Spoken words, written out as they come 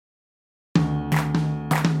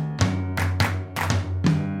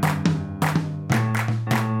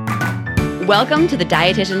Welcome to the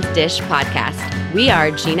Dietitian's Dish podcast. We are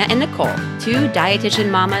Gina and Nicole, two dietitian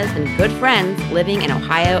mamas and good friends living in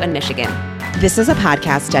Ohio and Michigan. This is a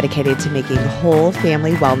podcast dedicated to making whole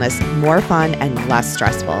family wellness more fun and less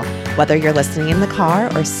stressful. Whether you're listening in the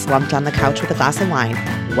car or slumped on the couch with a glass of wine,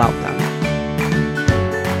 welcome.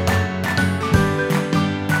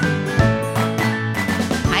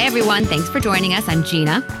 Hi, everyone. Thanks for joining us. I'm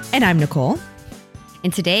Gina. And I'm Nicole.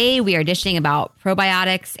 And today we are dishing about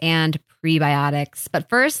probiotics and prebiotics. But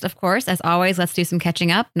first, of course, as always, let's do some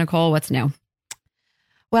catching up. Nicole, what's new?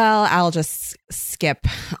 Well, I'll just skip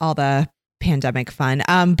all the pandemic fun.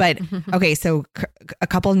 But okay, so a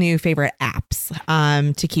couple new favorite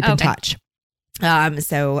apps to keep in touch.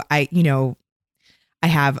 So I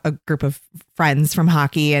have a group of friends from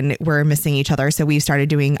hockey and we're missing each other. So we've started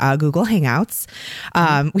doing Google Hangouts.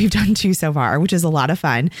 We've done 2 so far, which is a lot of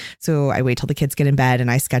fun. So I wait till the kids get in bed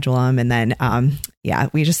and I schedule them. And then,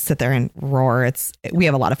 we just sit there and roar. We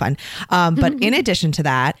have a lot of fun. But in addition to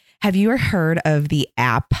that, have you ever heard of the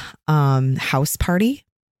app House Party?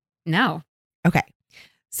 No. Okay.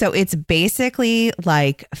 So it's basically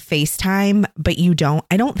like FaceTime, but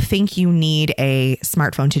I don't think you need a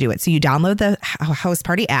smartphone to do it. So you download the House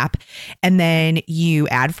Party app and then you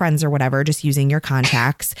add friends or whatever, just using your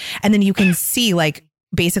contacts. And then you can see like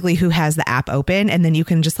basically who has the app open and then you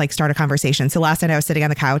can just like start a conversation. So last night I was sitting on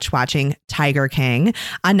the couch watching Tiger King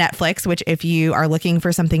on Netflix, which if you are looking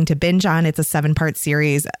for something to binge on, it's a 7-part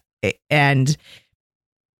series and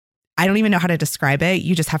I don't even know how to describe it.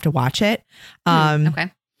 You just have to watch it. Okay.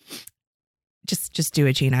 Just do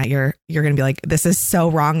it, Gina. You're going to be like, this is so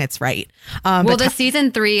wrong. It's right. The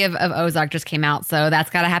season 3 of Ozark just came out. So that's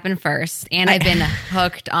got to happen first. And I've been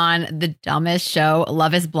hooked on the dumbest show,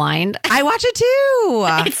 Love is Blind. I watch it too.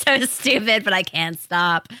 It's so stupid, but I can't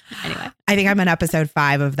stop. Anyway. I think I'm on episode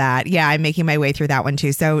 5 of that. Yeah, I'm making my way through that one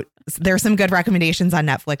too. So there's some good recommendations on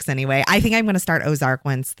Netflix anyway. I think I'm going to start Ozark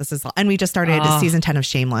once this is, and we just started season 10 of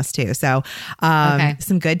Shameless too. So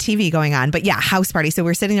some good TV going on. But yeah, House Party. So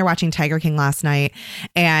we're sitting there watching Tiger King last night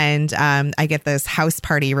and I get this House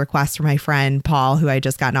Party request from my friend Paul, who I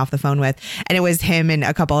just gotten off the phone with. And it was him and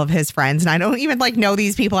a couple of his friends. And I don't even like know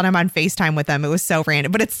these people and I'm on FaceTime with them. It was so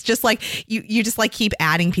random, but it's just like you just like keep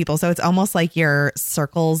adding people. So it's almost like your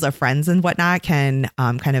circles of friends and whatnot can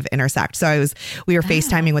kind of intersect. So we were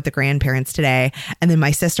FaceTiming with the grandparents today and then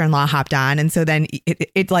my sister-in-law hopped on and so then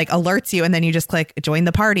it like alerts you and then you just click join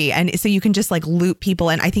the party and so you can just like loop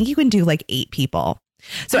people and I think you can do like 8 people.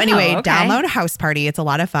 So anyway, download House Party. It's a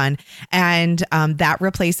lot of fun. And that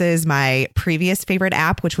replaces my previous favorite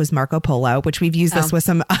app, which was Marco Polo, which we've used this with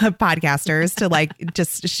some podcasters to like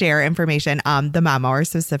just share information, the Mom Hour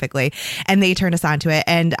specifically. And they turned us onto it.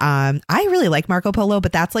 And I really like Marco Polo,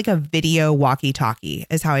 but that's like a video walkie-talkie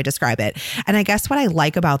is how I describe it. And I guess what I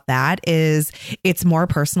like about that is it's more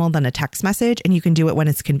personal than a text message and you can do it when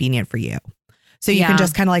it's convenient for you. So you can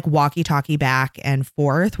just kind of like walkie-talkie back and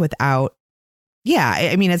forth without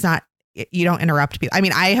I mean, it's not, you don't interrupt people. I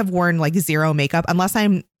mean, I have worn like zero makeup unless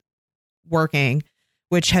I'm working,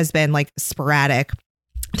 which has been like sporadic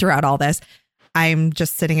throughout all this. I'm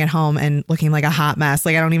just sitting at home and looking like a hot mess.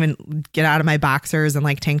 Like I don't even get out of my boxers and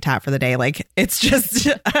like tank top for the day. Like it's just,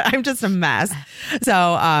 I'm just a mess.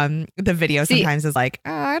 So the video sometimes is like,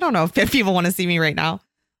 I don't know if people want to see me right now.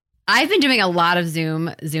 I've been doing a lot of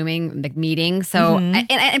Zooming, like meetings. So,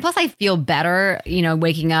 and plus I feel better,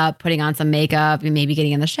 waking up, putting on some makeup and maybe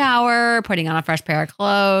getting in the shower, putting on a fresh pair of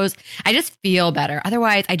clothes. I just feel better.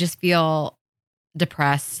 Otherwise, I just feel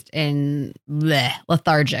depressed and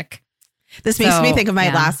lethargic. This makes me think of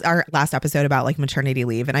our last episode about like maternity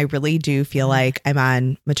leave. And I really do feel like I'm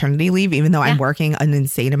on maternity leave, even though I'm working an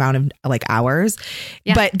insane amount of like hours.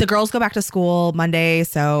 Yeah. But the girls go back to school Monday.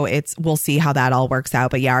 So we'll see how that all works out.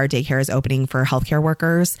 But yeah, our daycare is opening for healthcare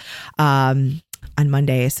workers on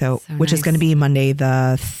Monday. So which is going to be Monday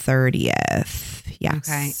the 30th. Yes.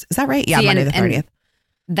 Okay. Is that right? Yeah, Monday the 30th.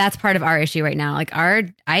 That's part of our issue right now. Like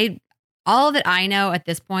all that I know at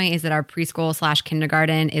this point is that our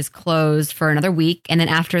preschool/kindergarten is closed for another week. And then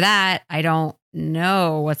after that, I don't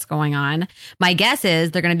know what's going on. My guess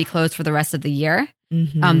is they're going to be closed for the rest of the year,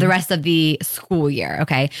 the rest of the school year.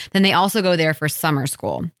 Okay. Then they also go there for summer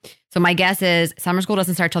school. So my guess is summer school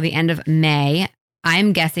doesn't start till the end of May.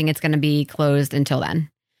 I'm guessing it's going to be closed until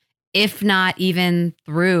then. If not even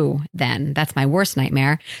through then. That's my worst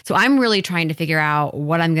nightmare. So I'm really trying to figure out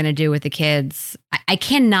what I'm going to do with the kids. I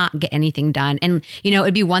cannot get anything done. And,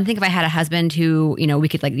 it'd be one thing if I had a husband who, we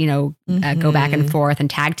could go back and forth and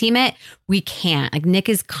tag team it. We can't. Like Nick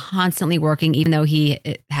is constantly working, even though he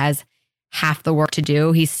has half the work to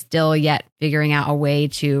do. He's still yet figuring out a way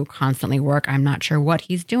to constantly work. I'm not sure what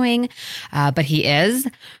he's doing, but he is.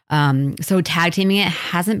 So tag teaming it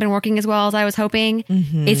hasn't been working as well as I was hoping.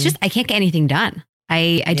 It's just, I can't get anything done.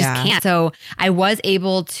 I just can't. So I was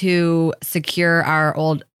able to secure our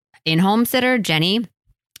old in-home sitter, Jenny.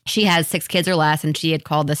 She has 6 kids or less, and she had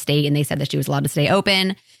called the state and they said that she was allowed to stay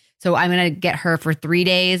open. So I'm going to get her for 3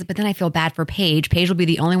 days, but then I feel bad for Paige. Paige will be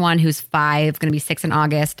the only one who's 5, going to be 6 in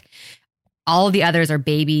August. All of the others are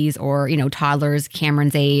babies or, toddlers,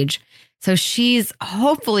 Cameron's age. So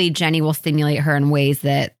hopefully Jenny will stimulate her in ways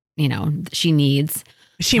that, she needs.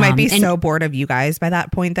 She might be so bored of you guys by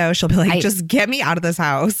that point, though. She'll be like, just get me out of this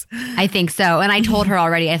house. I think so. And I told her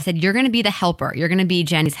already, I said, you're going to be the helper. You're going to be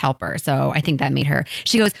Jenny's helper. So I think that made her.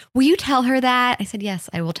 She goes, will you tell her that? I said, yes,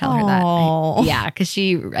 I will tell her that. Because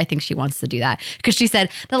I think she wants to do that. Because she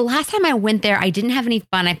said, the last time I went there, I didn't have any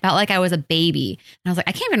fun. I felt like I was a baby. And I was like,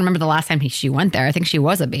 I can't even remember the last time she went there. I think she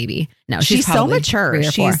was a baby. No, she's so mature.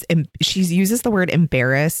 She uses the word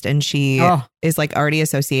embarrassed, and she is like already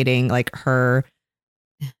associating like her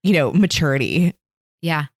maturity.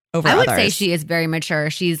 Yeah. Over I would others. say she is very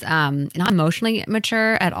mature. She's not emotionally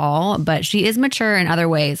mature at all, but she is mature in other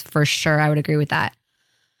ways for sure. I would agree with that.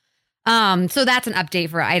 So that's an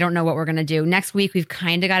update for, I don't know what we're going to do. Next week, we've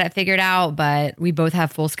kind of got it figured out, but we both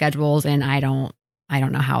have full schedules and I don't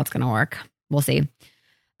know how it's going to work. We'll see.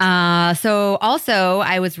 So also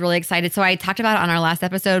I was really excited. So I talked about it on our last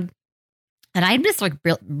episode. And I'm just like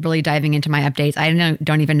really diving into my updates. I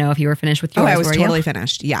don't even know if you were finished with yours. I was totally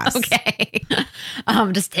finished. Yes. Okay.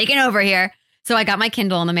 Just taking over here. So I got my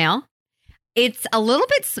Kindle in the mail. It's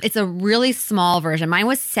a really small version. Mine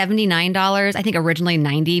was $79. I think originally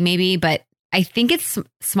 $90 maybe, but I think it's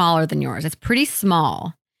smaller than yours. It's pretty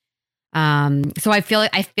small. So I feel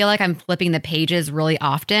like I'm flipping the pages really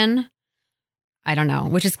often. I don't know,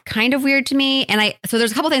 which is kind of weird to me. And so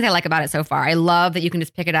there's a couple things I like about it so far. I love that you can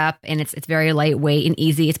just pick it up and it's very lightweight and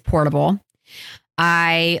easy. It's portable.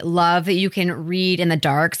 I love that you can read in the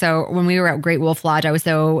dark. So when we were at Great Wolf Lodge, I was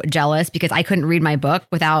so jealous because I couldn't read my book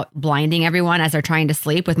without blinding everyone as they're trying to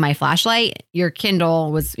sleep with my flashlight. Your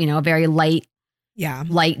Kindle was, a very light,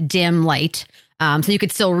 dim light. So you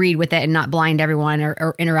could still read with it and not blind everyone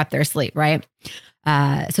or interrupt their sleep, right?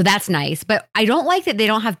 So that's nice. But I don't like that they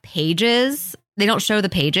don't have pages. They don't show the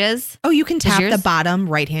pages. Oh, you can tap the bottom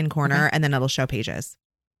right-hand corner and then it'll show pages.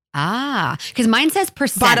 Because mine says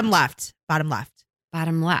percent. Bottom left.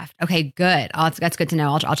 Okay, good. That's good to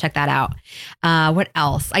know. I'll check that out. What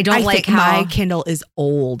else? I think my Kindle is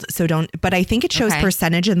old, but I think it shows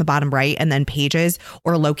percentage in the bottom right and then pages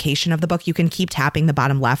or location of the book. You can keep tapping the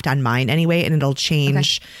bottom left on mine anyway, and it'll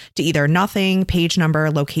change to either nothing, page number,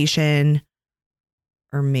 location,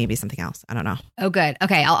 or maybe something else. I don't know. Oh, good.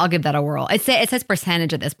 Okay, I'll give that a whirl. It says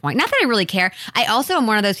percentage at this point. Not that I really care. I also am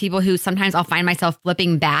one of those people who sometimes I'll find myself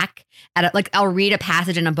flipping back at I'll read a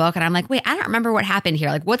passage in a book and I'm like, wait, I don't remember what happened here.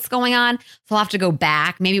 Like, what's going on? So I'll have to go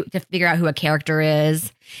back maybe to figure out who a character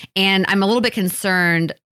is. And I'm a little bit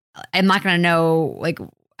concerned. I'm not going to know like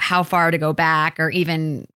how far to go back or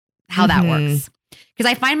even how that works.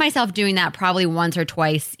 Because I find myself doing that probably once or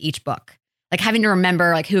twice each book. Like having to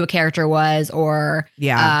remember like who a character was or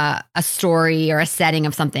a story or a setting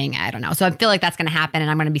of something. I don't know. So I feel like that's going to happen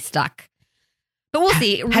and I'm going to be stuck. But we'll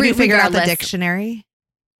see. Have you figured out the dictionary?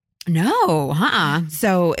 No.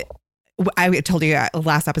 So I told you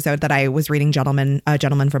last episode that I was reading A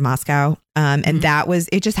Gentleman from Moscow. And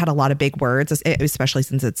it just had a lot of big words, especially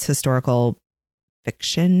since it's historical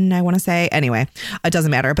fiction, I want to say. Anyway, it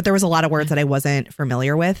doesn't matter. But there was a lot of words that I wasn't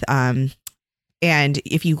familiar with. And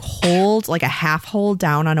if you hold like a half hold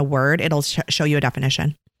down on a word, it'll show you a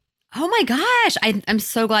definition. Oh my gosh. I'm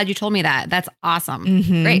so glad you told me that. That's awesome.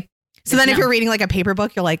 Great. So then if you're reading like a paper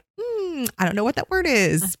book, you're like, I don't know what that word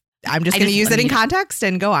is. I'm just going to use it in context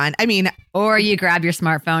and go on. I mean, or you grab your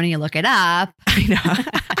smartphone and you look it up. I know.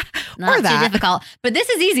 Not too difficult, but this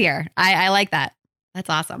is easier. I like that. That's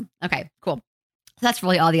awesome. Okay, cool. So that's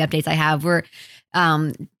really all the updates I have. We're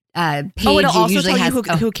Paige it'll also tell you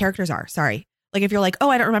who characters are. Sorry. Like if you're like,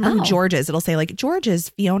 I don't remember who George is, it'll say like George is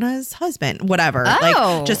Fiona's husband, whatever.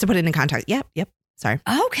 Like just to put it in context. Yep. Sorry.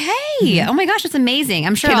 Okay. Oh my gosh, that's amazing.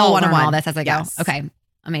 I'm sure I'll learn all this as I go. Okay.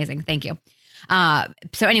 Amazing. Thank you.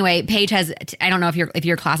 So anyway, Paige has, I don't know if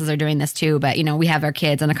your classes are doing this too, but we have our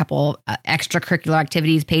kids in a couple extracurricular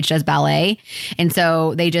activities. Paige does ballet. And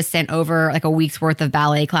so they just sent over like a week's worth of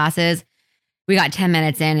ballet classes. We got 10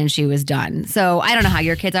 minutes in and she was done. So I don't know how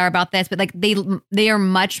your kids are about this, but like they are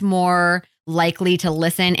much more likely to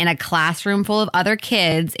listen in a classroom full of other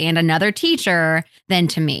kids and another teacher than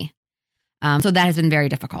to me. So that has been very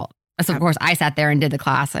difficult. So, of course, I sat there and did the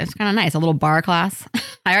class. It's kind of nice. A little bar class.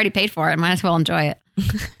 I already paid for it. Might as well enjoy it.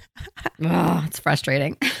 Oh, it's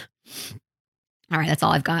frustrating. All right. That's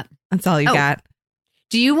all I've got. That's all you got.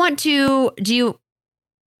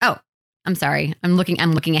 Oh, I'm sorry. I'm looking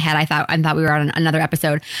ahead. I thought we were on another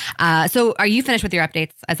episode. So are you finished with your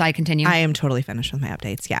updates as I continue? I am totally finished with my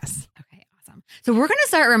updates. Yes. Okay, awesome. So we're going to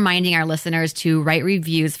start reminding our listeners to write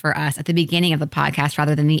reviews for us at the beginning of the podcast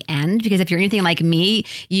rather than the end, because if you're anything like me,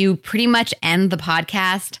 you pretty much end the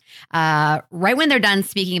podcast right when they're done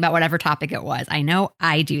speaking about whatever topic it was. I know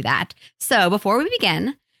I do that. So before we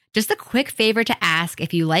begin, just a quick favor to ask: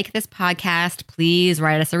 if you like this podcast, please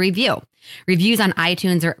write us a review. Reviews on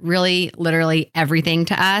iTunes are really, literally everything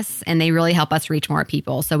to us, and they really help us reach more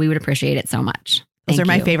people. So we would appreciate it so much. Those are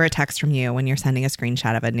my favorite texts from you when you're sending a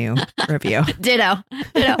screenshot of a new review. Ditto. I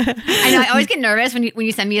know. I always get nervous when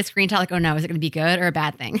you send me a screenshot, like, oh no, is it going to be good or a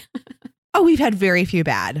bad thing? Oh, we've had very few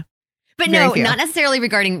bad. But no, not necessarily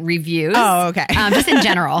regarding reviews. Oh, okay. Just in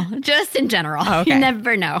general. Oh, okay. You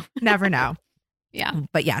never know. Never know. Yeah.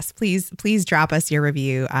 But yes, please drop us your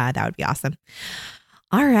review. That would be awesome.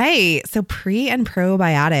 All right. So pre and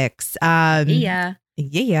probiotics.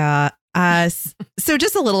 Yeah. So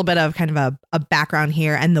just a little bit of kind of a background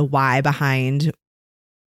here and the why behind,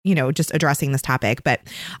 just addressing this topic. But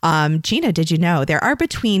Gina, did you know there are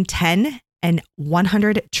between 10 and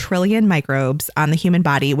 100 trillion microbes on the human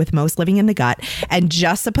body, with most living in the gut? And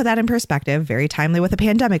just to put that in perspective, very timely with a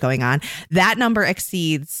pandemic going on, that number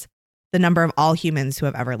exceeds the number of all humans who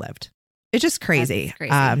have ever lived. It's just crazy.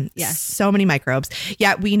 Yes. So many microbes.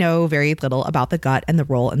 Yet we know very little about the gut and the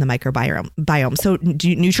role in the microbiome. So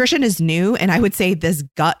nutrition is new. And I would say this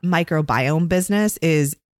gut microbiome business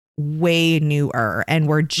is way newer. And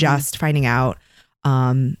we're just finding out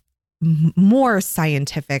more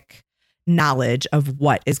scientific knowledge of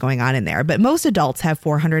what is going on in there. But most adults have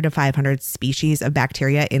 400 to 500 species of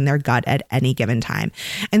bacteria in their gut at any given time.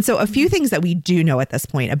 And so a few things that we do know at this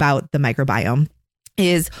point about the microbiome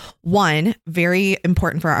is, one, very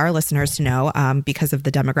important for our listeners to know, because of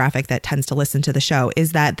the demographic that tends to listen to the show,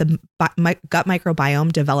 is that the gut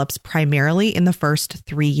microbiome develops primarily in the first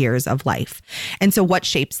 3 years of life. And so what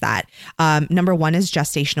shapes that? Number one is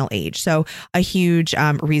gestational age. So a huge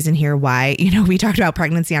reason here why, we talked about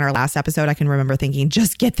pregnancy on our last episode. I can remember thinking,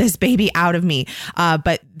 just get this baby out of me.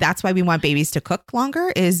 But that's why we want babies to cook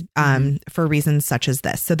longer, is for reasons such as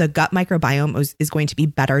this. So the gut microbiome is going to be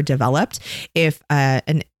better developed if a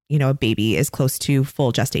baby is close to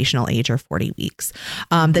full gestational age, or 40 weeks.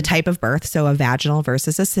 The type of birth, so a vaginal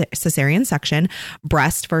versus a cesarean section,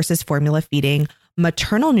 breast versus formula feeding,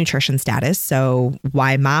 maternal nutrition status, so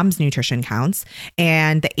why mom's nutrition counts,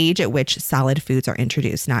 and the age at which solid foods are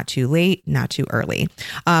introduced, not too late, not too early.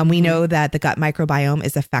 We know that the gut microbiome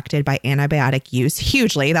is affected by antibiotic use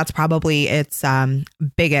hugely. That's probably its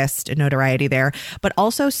biggest notoriety there, but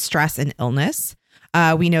also stress and illness.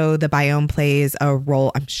 We know the biome plays a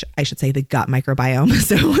role. I should say the gut microbiome,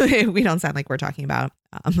 so we don't sound like we're talking about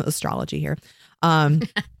astrology here.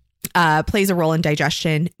 Plays a role in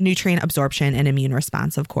digestion, nutrient absorption, and immune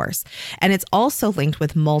response, of course. And it's also linked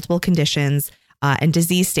with multiple conditions and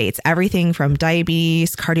disease states, everything from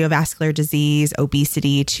diabetes, cardiovascular disease,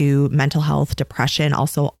 obesity, to mental health, depression,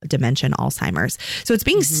 also dementia, and Alzheimer's. So it's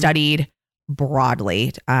being studied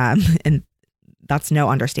broadly, and that's no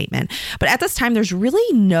understatement. But at this time, there's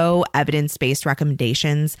really no evidence-based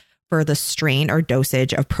recommendations for the strain or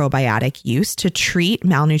dosage of probiotic use to treat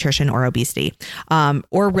malnutrition or obesity,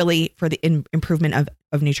 or really for the improvement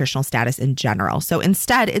of nutritional status in general. So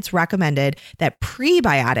instead, it's recommended that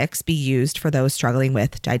prebiotics be used for those struggling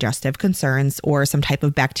with digestive concerns or some type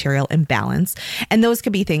of bacterial imbalance. And those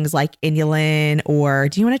could be things like inulin, or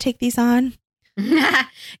do you want to take these on?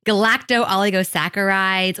 Galacto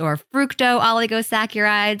oligosaccharides or fructo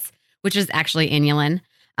oligosaccharides, which is actually inulin,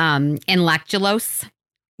 and lactulose.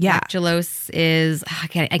 Yeah, lactulose is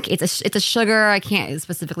it's a sugar. I can't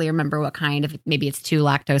specifically remember what kind. If maybe it's 2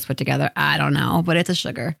 lactose put together, I don't know, but it's a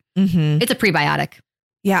sugar. It's a prebiotic.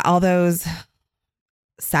 Yeah, all those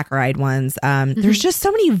saccharide ones. There's just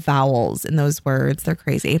so many vowels in those words. They're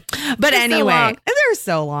crazy. But anyway, they're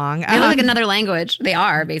so long. They're like another language. They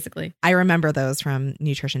are, basically. I remember those from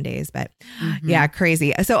nutrition days, but yeah,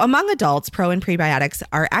 crazy. So among adults, pro and prebiotics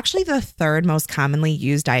are actually the third most commonly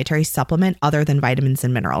used dietary supplement other than vitamins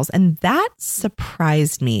and minerals. And that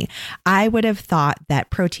surprised me. I would have thought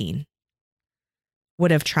that protein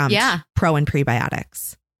would have trumped pro and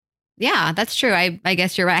prebiotics. Yeah, that's true. I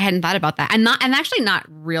guess you're right. I hadn't thought about that. I'm actually not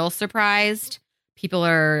real surprised. People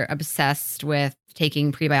are obsessed with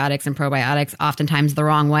taking prebiotics and probiotics, oftentimes the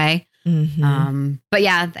wrong way. But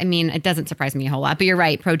yeah, I mean, it doesn't surprise me a whole lot. But you're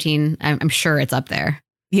right, protein. I'm sure it's up there.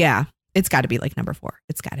 Yeah, it's got to be like number 4.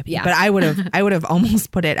 It's got to be. Yeah. But I would have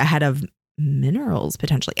almost put it ahead of minerals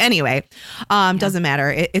potentially. Anyway, doesn't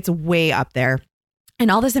matter. It's way up there. And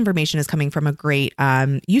all this information is coming from a great,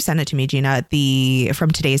 you sent it to me, Gina, from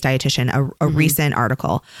Today's Dietitian, a recent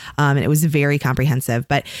article. And it was very comprehensive.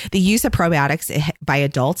 But the use of probiotics by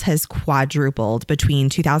adults has quadrupled between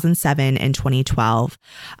 2007 and 2012.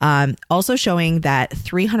 Also showing that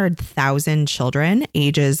 300,000 children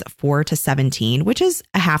ages 4 to 17, which is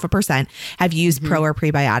 0.5%, have used pro or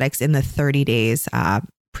prebiotics in the 30 days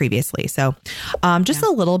previously. So just a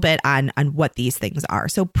little bit on what these things are.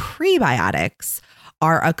 So prebiotics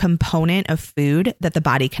are a component of food that the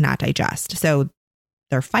body cannot digest. So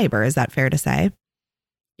they're fiber. Is that fair to say?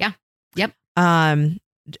 Yeah. Yep.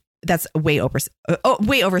 That's way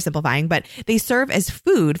oversimplifying, but they serve as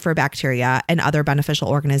food for bacteria and other beneficial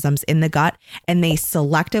organisms in the gut, and they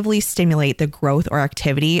selectively stimulate the growth or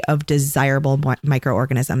activity of desirable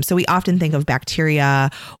microorganisms. So we often think of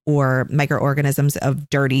bacteria or microorganisms of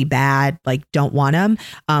dirty, bad, like don't want them.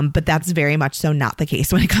 But that's very much so not the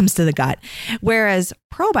case when it comes to the gut. Whereas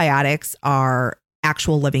probiotics are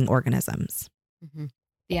actual living organisms.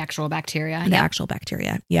 The actual bacteria. The actual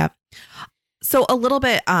bacteria. Yep. So a little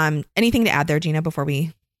bit, anything to add there, Gina, before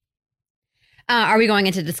we... Are we going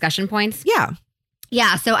into discussion points? Yeah.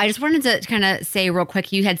 Yeah. So I just wanted to kind of say real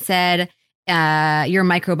quick, you had said your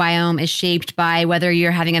microbiome is shaped by whether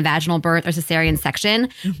you're having a vaginal birth or cesarean section.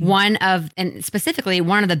 And specifically,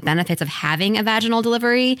 one of the benefits of having a vaginal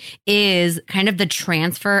delivery is kind of the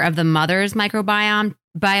transfer of the mother's microbiome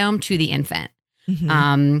to the infant.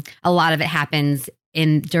 A lot of it happens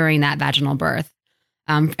during that vaginal birth.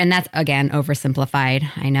 And that's, again, oversimplified,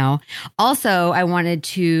 I know. Also, I wanted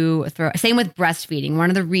to same with breastfeeding. One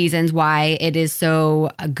of the reasons why it is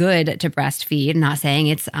so good to breastfeed, not saying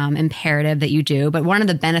it's imperative that you do, but one of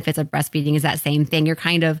the benefits of breastfeeding is that same thing. You're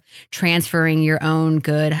kind of transferring your own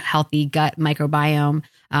good, healthy gut microbiome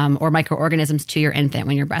or microorganisms to your infant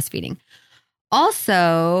when you're breastfeeding.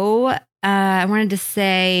 Also, I wanted to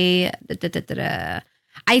say...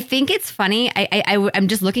 I think it's funny. I'm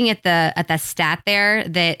just looking at the stat there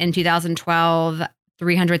that in 2012,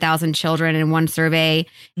 300,000 children in one survey,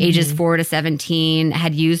 ages 4 to 17,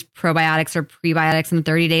 had used probiotics or prebiotics in the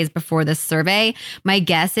 30 days before this survey. My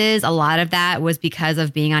guess is a lot of that was because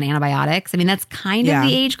of being on antibiotics. I mean, that's kind of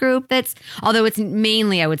the age group although it's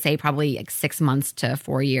mainly, I would say, probably like 6 months to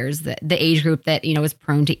 4 years, the age group that, is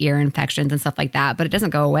prone to ear infections and stuff like that. But it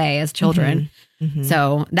doesn't go away as children.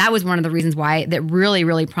 So that was one of the reasons why that really,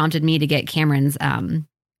 really prompted me to get Cameron's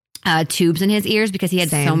tubes in his ears, because he had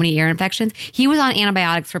so many ear infections. He was on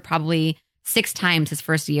antibiotics for probably 6 times his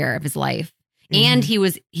first year of his life. And he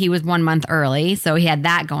was 1 month early. So he had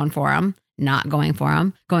that going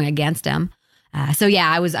against him. So yeah,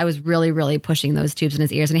 I was really, really pushing those tubes in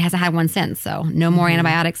his ears, and he hasn't had one since. So no more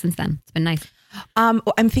antibiotics since then. It's been nice. I'm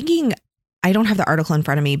thinking, I don't have the article in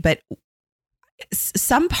front of me, but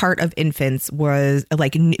some part of infants was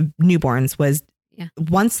like newborns was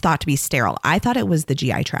once thought to be sterile. I thought it was the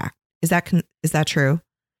GI tract. Is that true?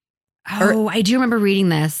 Oh, I do remember reading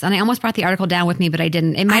this, and I almost brought the article down with me, but I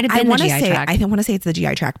didn't. It might have been the GI tract. I want to say it's the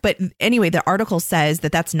GI tract, but anyway, the article says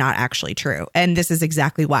that that's not actually true, and this is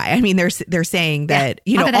exactly why. I mean, they're saying that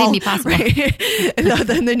how could that even be possible? Right?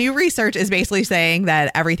 the new research is basically saying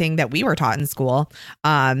that everything that we were taught in school,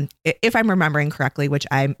 if I'm remembering correctly, which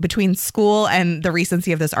I'm between school and the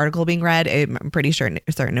recency of this article being read, I'm pretty certain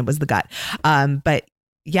it was the gut, but.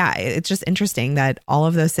 Yeah, it's just interesting that all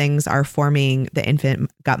of those things are forming the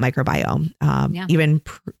infant gut microbiome, even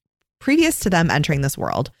previous to them entering this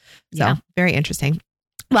world. So very interesting.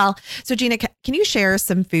 Well, so Gina, can you share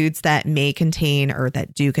some foods that may contain or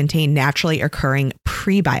that do contain naturally occurring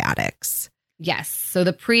prebiotics? Yes. So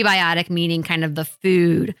the prebiotic meaning kind of the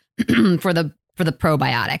food for the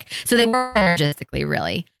probiotic. So they work synergistically,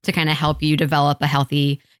 really, to kind of help you develop a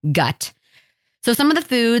healthy gut. So some of the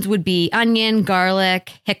foods would be onion,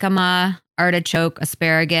 garlic, jicama, artichoke,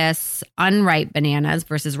 asparagus, unripe bananas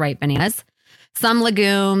versus ripe bananas, some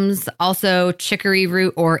legumes, also chicory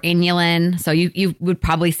root or inulin. So you would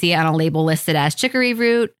probably see it on a label listed as chicory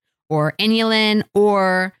root or inulin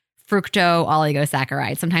or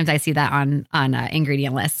fructooligosaccharides. Sometimes I see that on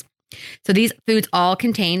ingredient lists. So these foods all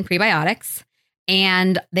contain prebiotics,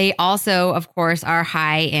 and they also, of course, are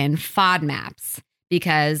high in FODMAPs,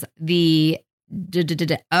 because the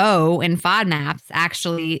O in FODMAPs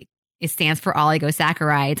actually, it stands for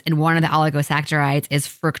oligosaccharides, and one of the oligosaccharides is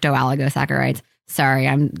fructooligosaccharides. Sorry,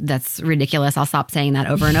 that's ridiculous. I'll stop saying that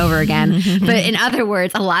over and over again. But in other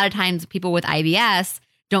words, a lot of times people with IBS,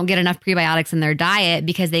 don't get enough prebiotics in their diet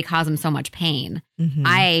because they cause them so much pain. Mm-hmm.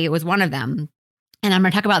 I was one of them. And I'm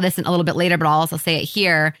going to talk about this in a little bit later, but I'll also say it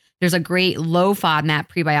here. There's a great low FODMAP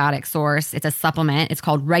prebiotic source. It's a supplement. It's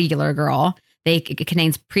called Regular Girl. It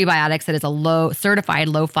contains prebiotics that is a certified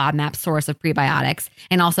low FODMAP source of prebiotics.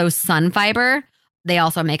 And also Sun Fiber. They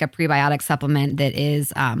also make a prebiotic supplement that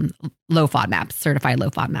is low FODMAP, certified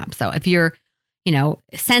low FODMAP. So if you're,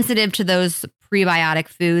 sensitive to those prebiotic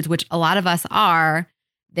foods, which a lot of us are,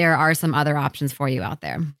 there are some other options for you out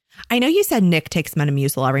there. I know you said Nick takes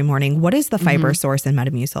Metamucil every morning. What is the fiber source in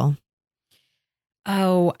Metamucil?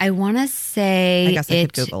 Oh, I want to say... I guess I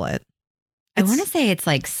could Google it. I want to say it's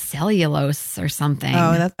like cellulose or something.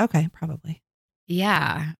 Oh, that's okay. Probably.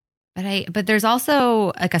 Yeah. But there's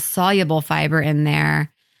also like a soluble fiber in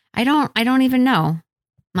there. I don't even know. I'm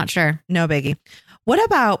not sure. No biggie. What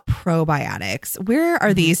about probiotics? Where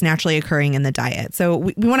are these naturally occurring in the diet? So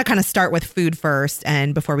we want to kind of start with food first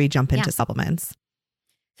and before we jump into supplements.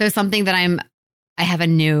 So something that I have a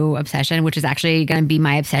new obsession, which is actually going to be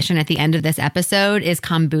my obsession at the end of this episode, is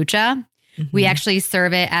kombucha. Mm-hmm. We actually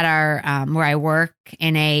serve it at our where I work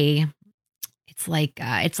in a. It's like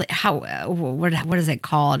what is it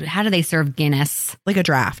called? How do they serve Guinness? Like a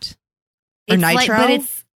draft or nitro? But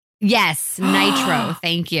it's nitro.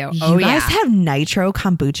 Thank you. You guys have nitro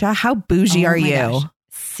kombucha? How bougie are you? Gosh.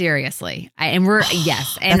 Seriously, and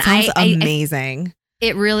yes, and that sounds amazing.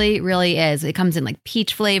 It really, really is. It comes in like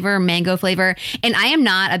peach flavor, mango flavor. And I am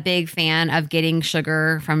not a big fan of getting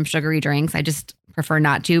sugar from sugary drinks. I just prefer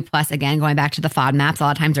not to. Plus, again, going back to the FODMAPs, a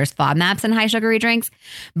lot of times there's FODMAPs in high sugary drinks.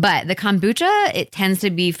 But the kombucha, it tends to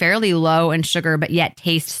be fairly low in sugar, but yet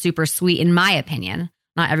tastes super sweet, in my opinion.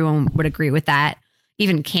 Not everyone would agree with that.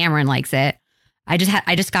 Even Cameron likes it. I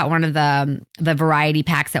just got one of the variety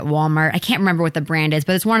packs at Walmart. I can't remember what the brand is,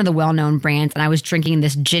 but it's one of the well-known brands. And I was drinking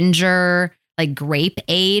this ginger... like grape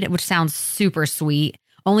aid, which sounds super sweet.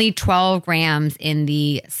 Only 12 grams in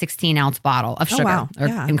the 16-ounce bottle of sugar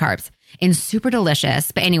and carbs, and super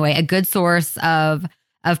delicious. But anyway, a good source of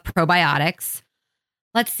probiotics.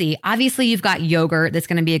 Let's see. Obviously, you've got yogurt. That's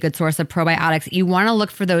going to be a good source of probiotics. You want to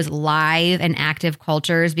look for those live and active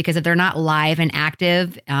cultures, because if they're not live and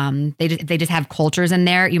active, they just have cultures in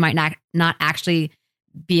there. You might not actually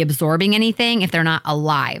be absorbing anything if they're not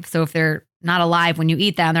alive. So if they're not alive when you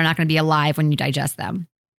eat them, they're not going to be alive when you digest them.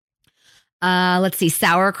 Let's see.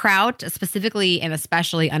 Sauerkraut, specifically and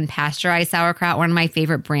especially unpasteurized sauerkraut. One of my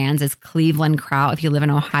favorite brands is Cleveland Kraut. If you live in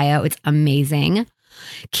Ohio, it's amazing.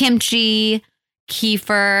 Kimchi,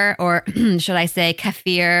 kefir, or should I say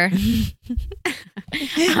kefir?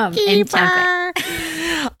 And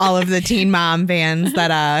tempeh. All of the Teen Mom fans that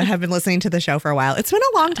have been listening to the show for a while. It's been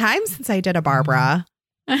a long time since I did a Barbara.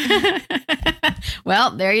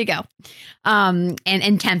 Well, there you go. And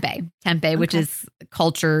tempeh, which is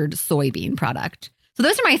cultured soybean product. So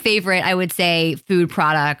those are my favorite, I would say, food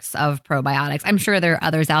products of probiotics. I'm sure there are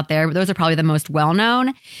others out there, but those are probably the most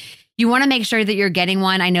well-known. You want to make sure that you're getting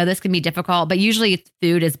one. I know this can be difficult, but usually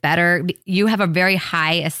food is better. You have a very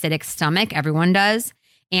high acidic stomach. Everyone does.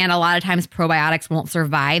 And a lot of times probiotics won't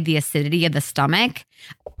survive the acidity of the stomach.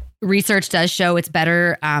 Research does show it's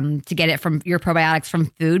better to get it from your probiotics from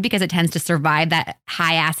food, because it tends to survive that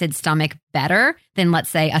high acid stomach better than, let's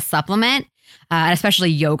say, a supplement,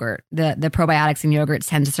 especially yogurt. The probiotics in yogurts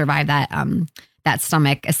tend to survive that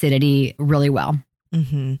stomach acidity really well.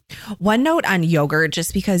 Mm-hmm. One note on yogurt,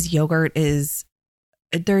 just because yogurt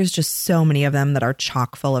there's just so many of them that are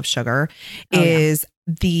chock full of sugar,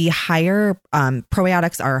 the higher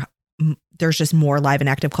probiotics are. There's just more live and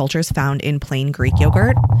active cultures found in plain Greek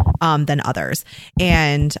yogurt than others.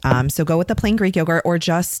 And so go with the plain Greek yogurt, or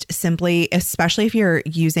just simply, especially if you're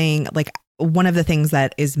using, like, one of the things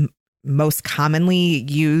that is most commonly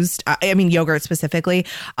used, yogurt specifically,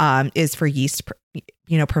 is for yeast,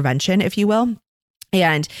 prevention, if you will.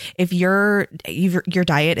 And if your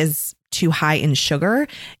diet is too high in sugar,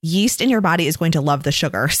 yeast in your body is going to love the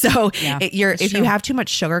sugar. So if you have too much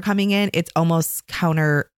sugar coming in, it's almost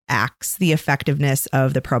counteracts the effectiveness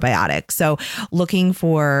of the probiotics. So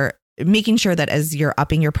making sure that as you're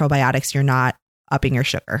upping your probiotics, you're not upping your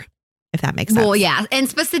sugar, if that makes sense. Well, yeah. And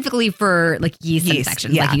specifically for like yeast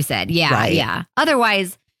infections, like you said. Yeah. Right. Yeah.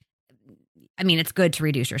 Otherwise, it's good to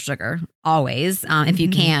reduce your sugar always, if you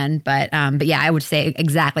can. But yeah, I would say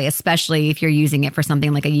exactly, especially if you're using it for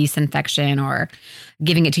something like a yeast infection, or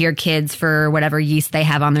giving it to your kids for whatever yeast they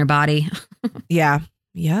have on their body. Yeah.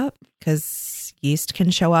 Yep. Because yeast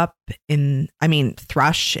can show up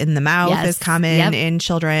thrush in the mouth is common in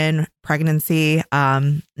children, pregnancy.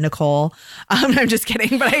 Nicole, I'm just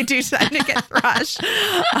kidding, but I do tend to get thrush.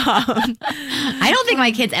 I don't think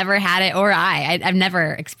my kids ever had it, or I've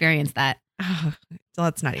never experienced that. So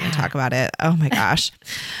let's not even talk about it. Oh my gosh.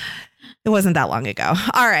 It wasn't that long ago.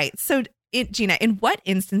 All right. So Gina, in what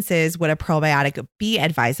instances would a probiotic be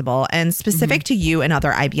advisable? And specific to you and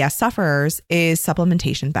other IBS sufferers, is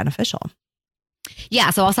supplementation beneficial? Yeah.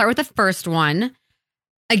 So I'll start with the first one.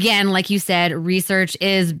 Again, like you said, research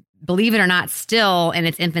is, believe it or not, still in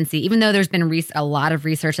its infancy. Even though there's been a lot of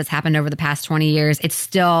research that's happened over the past 20 years, it's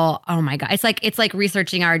still, oh my God, it's like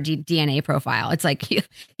researching our DNA profile. It's like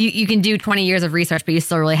you can do 20 years of research, but you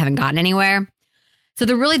still really haven't gotten anywhere. So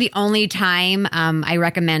the only time I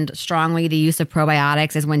recommend strongly the use of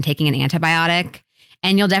probiotics is when taking an antibiotic.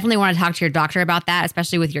 And you'll definitely want to talk to your doctor about that,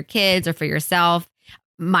 especially with your kids or for yourself.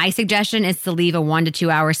 My suggestion is to leave a 1 to 2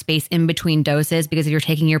 hour space in between doses, because if you're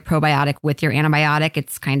taking your probiotic with your antibiotic,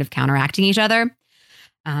 it's kind of counteracting each other.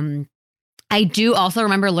 I do also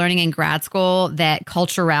remember learning in grad school that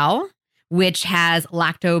Culturelle, which has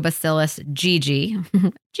Lactobacillus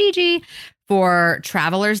GG, for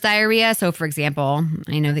traveler's diarrhea. So, for example,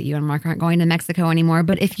 I know that you and Mark aren't going to Mexico anymore,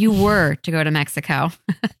 but if you were to go to Mexico,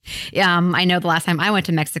 I know the last time I went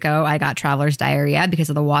to Mexico, I got traveler's diarrhea because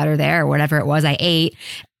of the water there or whatever it was I ate.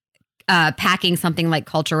 Packing something like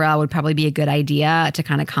Culturelle would probably be a good idea to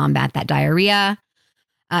kind of combat that diarrhea.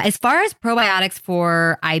 As far as probiotics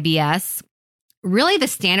for IBS, really the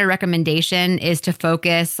standard recommendation is to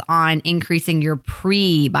focus on increasing your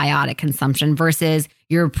prebiotic consumption versus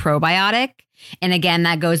your probiotic. And again,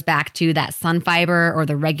 that goes back to that Sunfiber or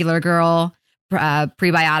the Regular Girl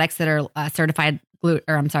prebiotics that are certified low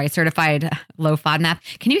FODMAP.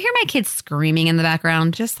 Can you hear my kids screaming in the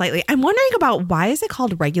background? Just slightly. I'm wondering about, why is it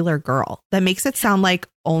called Regular Girl? That makes it sound like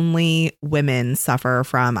only women suffer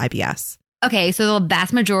from IBS. Okay, so the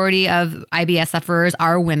vast majority of IBS sufferers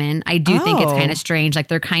are women. I do think it's kind of strange. Like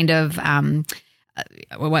they're kind of,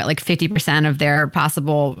 like 50% of their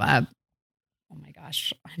possible, oh my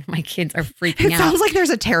gosh, my kids are freaking out. It sounds like there's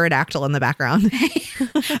a pterodactyl in the background.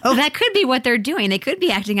 Oh, that could be what they're doing. They could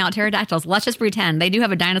be acting out pterodactyls. Let's just pretend. They do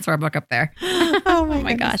have a dinosaur book up there. Oh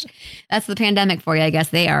my gosh. That's the pandemic for you, I guess.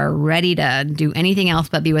 They are ready to do anything else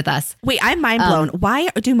but be with us. Wait, I'm mind blown. Why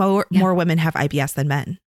do more women have IBS than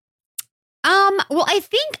men? Well, I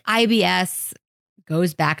think IBS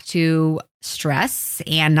goes back to stress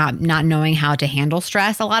and not knowing how to handle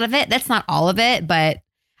stress. A lot of it. That's not all of it, but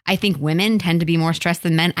I think women tend to be more stressed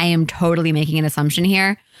than men. I am totally making an assumption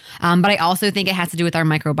here. But I also think it has to do with our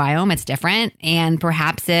microbiome. It's different, and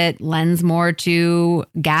perhaps it lends more to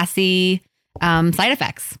gassy side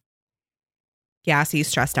effects. Gassy,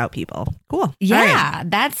 stressed out people. Cool. Yeah,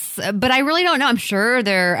 right. But I really don't know. I'm sure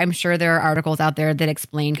there are articles out there that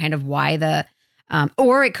explain kind of why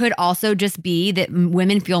or it could also just be that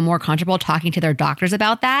women feel more comfortable talking to their doctors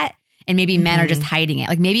about that. And maybe men are just hiding it.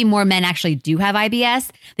 Like maybe more men actually do have IBS.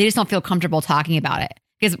 They just don't feel comfortable talking about it.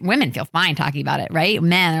 Because women feel fine talking about it, right?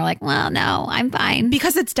 Men are like, well, no, I'm fine.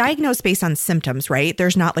 Because it's diagnosed based on symptoms, right?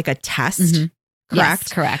 There's not like a test. Mm-hmm. Correct?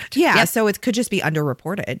 Yes, correct. Yeah. Yep. So it could just be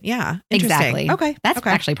underreported. Yeah. Exactly. Okay. That's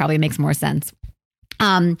actually probably makes more sense.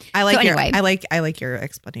 I like your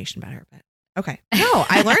explanation better, but okay. No,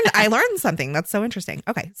 I learned something. That's so interesting.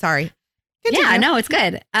 Okay. Sorry. Continue. Yeah, no, it's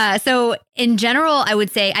good. So in general, I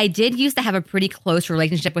would say I did used to have a pretty close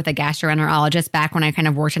relationship with a gastroenterologist back when I kind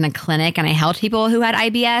of worked in a clinic and I helped people who had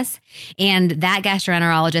IBS. And that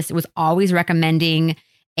gastroenterologist was always recommending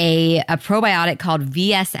a probiotic called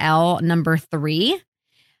VSL number 3.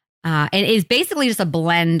 It is basically just a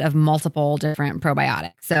blend of multiple different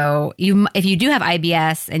probiotics. So if you do have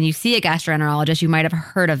IBS and you see a gastroenterologist, you might have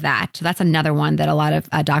heard of that. So that's another one that a lot of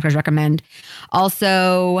doctors recommend.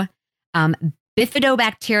 Also,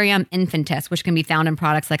 Bifidobacterium infantis, which can be found in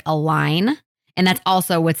products like Align. And that's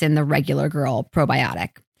also what's in the Regular Girl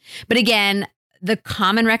probiotic. But again, the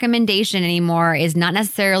common recommendation anymore is not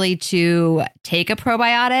necessarily to take a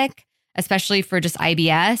probiotic, especially for just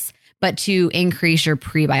IBS, but to increase your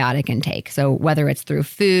prebiotic intake. So whether it's through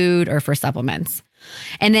food or for supplements.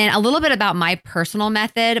 And then a little bit about my personal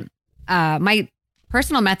method. My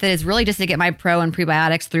personal method is really just to get my pro and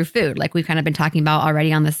prebiotics through food, like we've kind of been talking about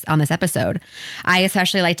already on this episode. I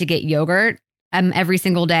especially like to get yogurt every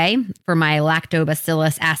single day for my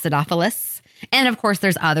Lactobacillus acidophilus. And of course,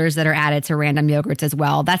 there's others that are added to random yogurts as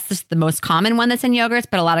well. That's just the most common one that's in yogurts,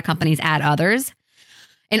 but a lot of companies add others.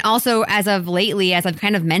 And also, as of lately, as I've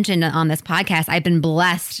kind of mentioned on this podcast, I've been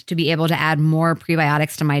blessed to be able to add more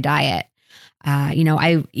prebiotics to my diet.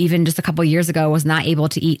 I even just a couple of years ago was not able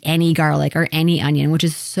to eat any garlic or any onion, which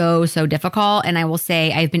is so difficult. And I will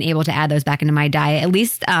say I've been able to add those back into my diet, at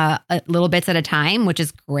least little bits at a time, which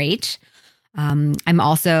is great. I'm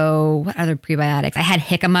also, what other prebiotics? I had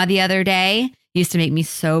jicama the other day. Used to make me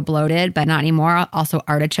so bloated, but not anymore. Also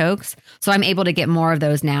artichokes. So I'm able to get more of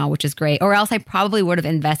those now, which is great. Or else I probably would have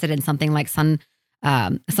invested in something like Sun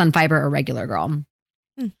Fiber or Regular Girl.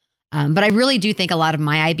 But I really do think a lot of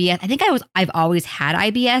my IBS, I think I've always had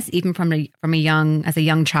IBS, even as a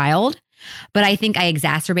young child. But I think I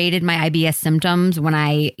exacerbated my IBS symptoms when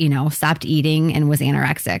I, stopped eating and was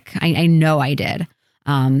anorexic. I know I did.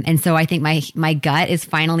 And so I think my gut is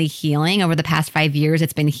finally healing. Over the past 5 years,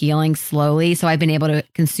 it's been healing slowly. So I've been able to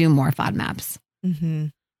consume more FODMAPs. Mm-hmm.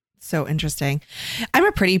 So interesting. I'm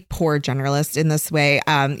a pretty poor generalist in this way.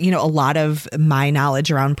 A lot of my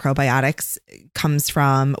knowledge around probiotics comes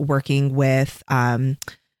from working with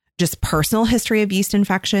just personal history of yeast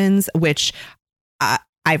infections, which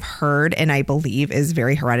I've heard and I believe is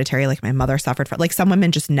very hereditary. Like my mother suffered from, like some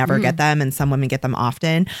women just never get them and some women get them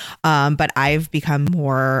often. But I've become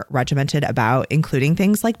more regimented about including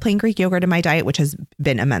things like plain Greek yogurt in my diet, which has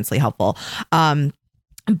been immensely helpful.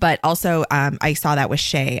 But also, I saw that with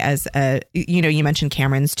Shay as you mentioned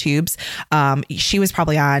Cameron's tubes. She was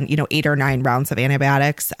probably on, 8 or 9 rounds of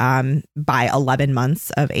antibiotics by 11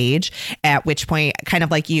 months of age, at which point, kind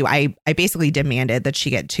of like you, I basically demanded that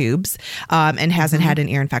she get tubes and hasn't had an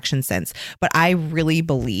ear infection since. But I really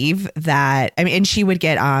believe that, and she would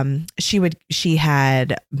get, she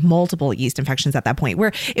had multiple yeast infections at that point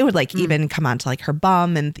where it would even come onto like her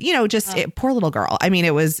bum and, poor little girl. I mean,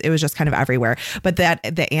 it was just kind of everywhere. But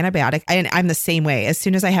the antibiotic, and I'm the same way. As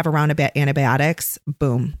soon as I have a round of antibiotics,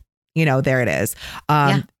 boom, there it is.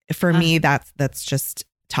 For me, that's just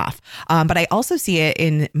tough. But I also see it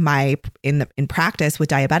in practice with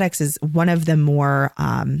diabetics is one of the more,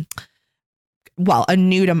 a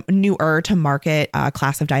newer to market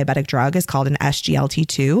class of diabetic drug is called an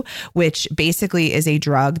SGLT2, which basically is a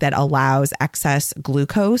drug that allows excess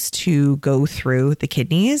glucose to go through the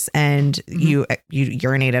kidneys and you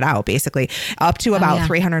urinate it out basically up to about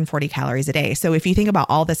 340 calories a day. So if you think about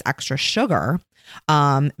all this extra sugar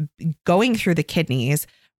going through the kidneys,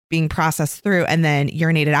 being processed through and then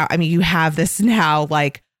urinated out, I mean, you have this now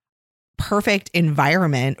perfect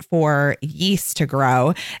environment for yeast to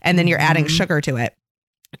grow, and then you're adding sugar to it.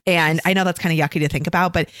 And I know that's kind of yucky to think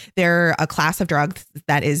about, but they're a class of drugs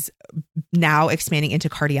that is now expanding into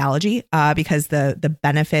cardiology because the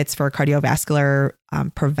benefits for cardiovascular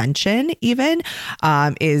prevention even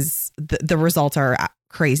is the results are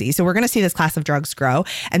crazy. So we're going to see this class of drugs grow.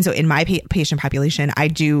 And so in my patient population, I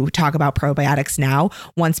do talk about probiotics now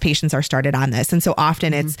once patients are started on this. And so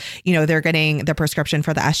often it's, they're getting the prescription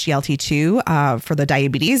for the SGLT2 for the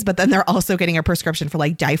diabetes, but then they're also getting a prescription for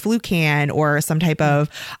like diflucan or some type of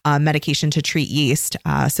medication to treat yeast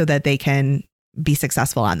so that they can be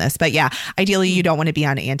successful on this. But yeah, ideally you don't want to be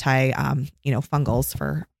on fungals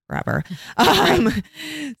for forever.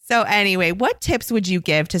 So anyway, what tips would you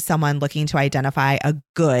give to someone looking to identify a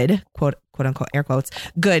good, quote unquote, air quotes,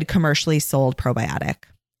 good commercially sold probiotic?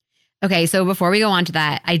 Okay. So before we go on to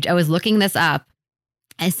that, I was looking this up.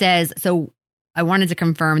 It says, so I wanted to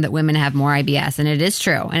confirm that women have more IBS, and it is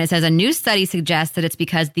true. And it says a new study suggests that it's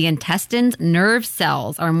because the intestine's nerve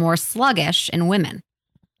cells are more sluggish in women.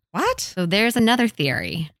 What? So there's another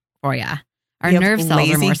theory for you. Our nerve cells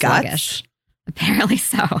are more sluggish. Apparently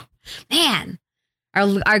so. Man,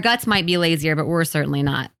 our guts might be lazier, but we're certainly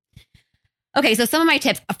not. Okay, so some of my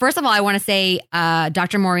tips. First of all, I want to say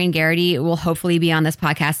Dr. Maureen Garrity will hopefully be on this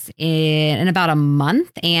podcast in about a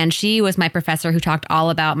month. And she was my professor who talked all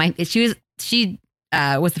about she was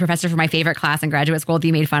the professor for my favorite class in graduate school that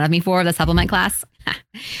you made fun of me for, the supplement class.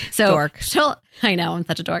 So dork. I know, I'm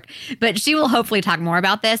such a dork. But she will hopefully talk more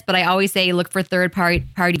about this. But I always say look for third party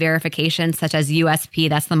verification, such as USP.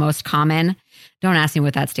 That's the most common. Don't ask me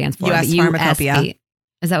what that stands for. US Pharmacopoeia. USP.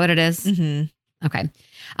 Is that what it is? Mm-hmm. Okay.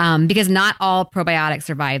 Because not all probiotics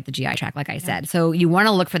survive the GI tract, like I said. So you want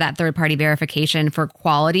to look for that third party verification for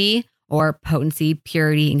quality or potency,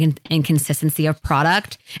 purity, and consistency of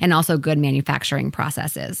product, and also good manufacturing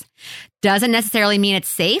processes. Doesn't necessarily mean it's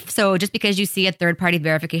safe. So just because you see a third-party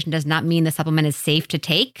verification does not mean the supplement is safe to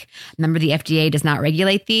take. Remember, the FDA does not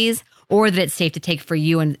regulate these, or that it's safe to take for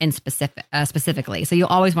you in specifically. So you'll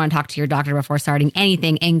always want to talk to your doctor before starting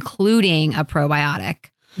anything, including a probiotic.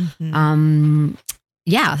 Mm-hmm.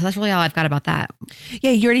 Yeah, so that's really all I've got about that. Yeah,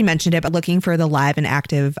 you already mentioned it, but looking for the live and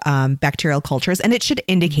active bacterial cultures, and it should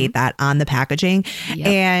indicate that on the packaging. Yep.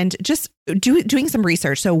 And just doing some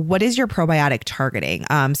research. So what is your probiotic targeting?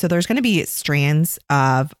 So there's going to be strands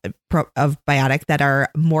of biotic that are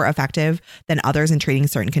more effective than others in treating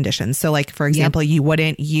certain conditions. So like, for example, you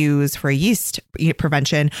wouldn't use for yeast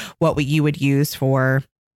prevention what you would use for,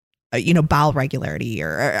 bowel regularity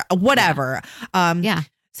or whatever.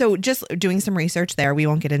 So just doing some research there. We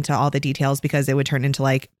won't get into all the details because it would turn into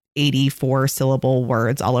like 84 syllable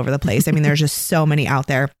words all over the place. I mean, there's just so many out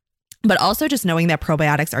there. But also just knowing that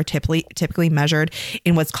probiotics are typically measured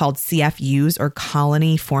in what's called CFUs or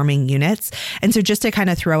colony forming units. And so just to kind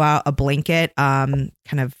of throw out a blanket kind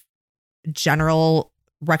of general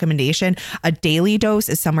recommendation, a daily dose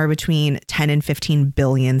is somewhere between 10 and 15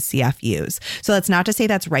 billion CFUs. So that's not to say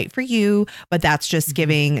that's right for you, but that's just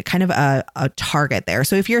giving kind of a target there.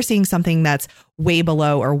 So if you're seeing something that's way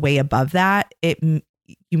below or way above that,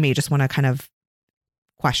 you may just want to kind of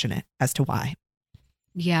question it as to why.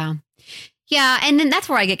 Yeah. Yeah. And then that's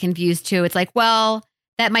where I get confused too. It's like, well,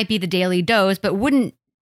 that might be the daily dose, but wouldn't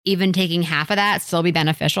even taking half of that still be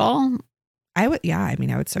beneficial? I would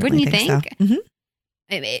certainly Wouldn't you think think? So. Mm-hmm.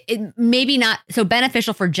 It maybe not so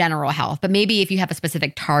beneficial for general health, but maybe if you have a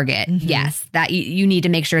specific target, yes, that you need to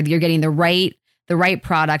make sure that you're getting the right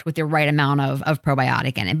product with the right amount of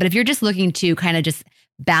probiotic in it. But if you're just looking to kind of just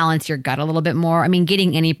balance your gut a little bit more, I mean,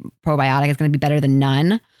 getting any probiotic is going to be better than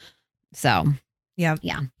none. So, yeah.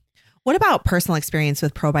 What about personal experience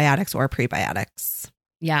with probiotics or prebiotics?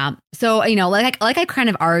 Yeah. So, like I kind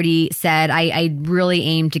of already said, I really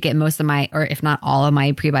aim to get most of my, or if not all of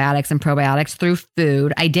my prebiotics and probiotics through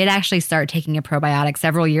food. I did actually start taking a probiotic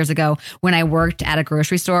several years ago when I worked at a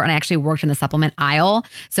grocery store, and I actually worked in the supplement aisle.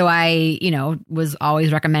 So I, was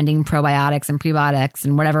always recommending probiotics and prebiotics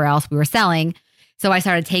and whatever else we were selling. So I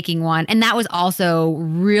started taking one, and that was also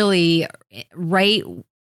really right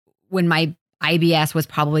when my IBS was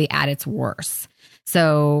probably at its worst.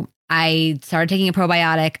 So I started taking a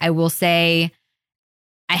probiotic. I will say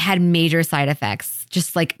I had major side effects,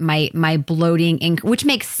 just like my bloating, which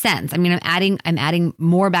makes sense. I mean, I'm adding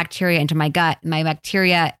more bacteria into my gut. My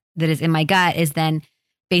bacteria that is in my gut is then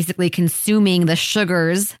basically consuming the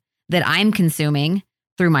sugars that I'm consuming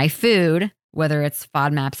through my food, whether it's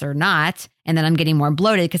FODMAPs or not. And then I'm getting more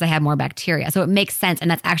bloated because I have more bacteria. So it makes sense. And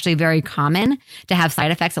that's actually very common to have side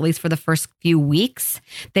effects, at least for the first few weeks.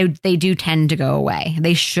 They do tend to go away.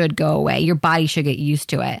 They should go away. Your body should get used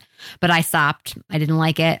to it. But I stopped. I didn't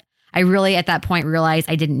like it. I really, at that point, realized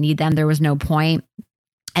I didn't need them. There was no point.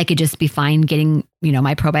 I could just be fine getting,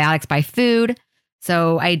 my probiotics by food.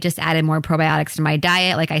 So I just added more probiotics to my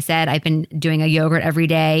diet. Like I said, I've been doing a yogurt every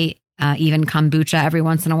day, even kombucha every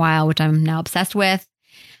once in a while, which I'm now obsessed with.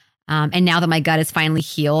 And now that my gut is finally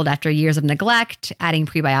healed after years of neglect, adding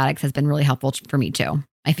prebiotics has been really helpful for me too.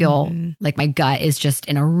 I feel like my gut is just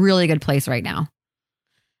in a really good place right now.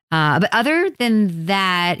 But other than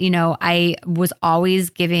that, I was always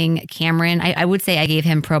giving Cameron, I would say I gave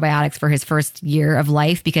him probiotics for his first year of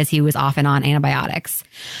life because he was off and on antibiotics.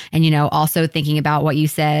 And, also thinking about what you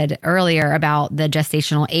said earlier about the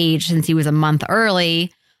gestational age, since he was a month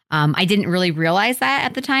early, I didn't really realize that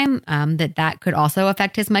at the time, that could also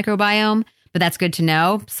affect his microbiome, but that's good to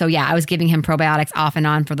know. So yeah, I was giving him probiotics off and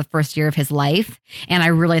on for the first year of his life. And I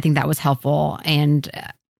really think that was helpful. And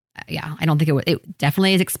I don't think it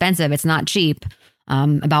definitely is expensive. It's not cheap.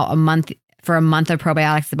 About a month of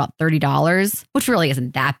probiotics is about $30, which really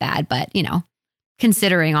isn't that bad. But,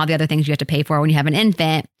 considering all the other things you have to pay for when you have an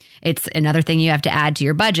infant, it's another thing you have to add to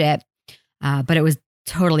your budget. But it was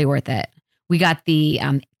totally worth it. We got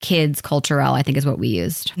the kids Culturelle, I think is what we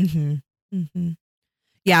used. Mm-hmm. Mm-hmm.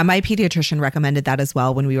 Yeah, my pediatrician recommended that as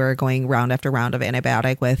well when we were going round after round of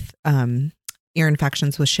antibiotic with ear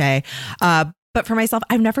infections with Shay. But for myself,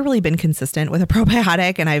 I've never really been consistent with a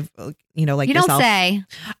probiotic, and I've, like you don't yourself, say.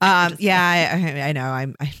 I know.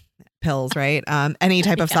 I'm pills, right? Any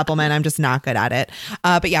type of supplement, I'm just not good at it.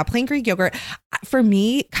 But yeah, plain Greek yogurt. For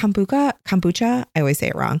me, kombucha, I always say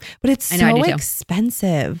it wrong, but it's so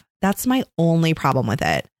expensive. That's my only problem with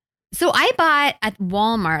it. So I bought at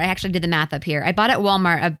Walmart, I actually did the math up here. I bought at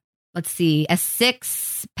Walmart a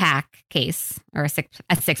 6-pack case, or a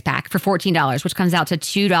six pack for $14, which comes out to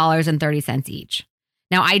 $2.30 each.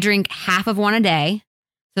 Now I drink half of one a day.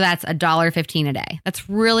 So that's $1.15 a day. That's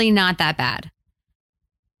really not that bad.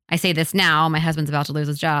 I say this now, my husband's about to lose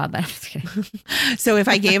his job, but I'm just kidding. So if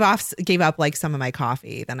I gave up like some of my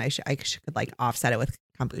coffee, then I should like offset it with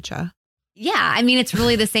kombucha. Yeah. I mean, it's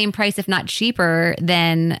really the same price, if not cheaper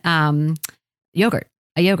than yogurt.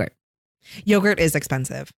 A yogurt. Yogurt is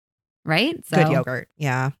expensive. Right? So, good yogurt.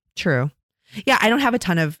 Yeah, true. Yeah, I don't have a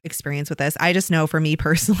ton of experience with this. I just know for me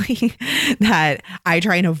personally that I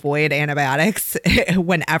try and avoid antibiotics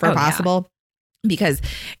whenever possible. Because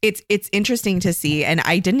it's interesting to see, and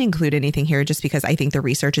I didn't include anything here just because I think the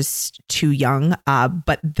research is too young,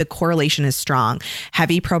 but the correlation is strong.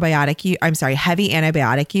 Heavy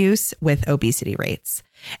antibiotic use with obesity rates.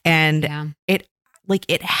 And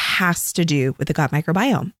it has to do with the gut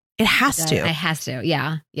microbiome. It has to. It has to.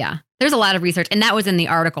 Yeah. Yeah. There's a lot of research, and that was in the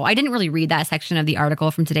article. I didn't really read that section of the article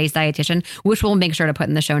from Today's Dietitian, which we'll make sure to put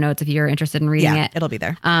in the show notes if you're interested in reading it. It'll be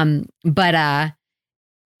there.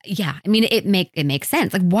 Yeah, I mean, it makes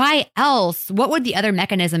sense. Like, why else? What would the other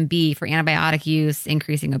mechanism be for antibiotic use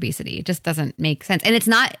increasing obesity? It just doesn't make sense. And it's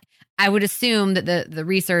not. I would assume that the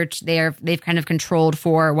research they've kind of controlled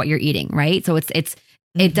for what you're eating, right? So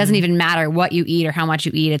it doesn't even matter what you eat or how much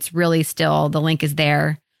you eat. It's really still the link is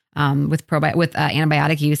there with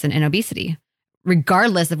antibiotic use and obesity,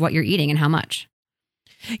 regardless of what you're eating and how much.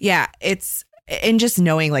 Yeah, and just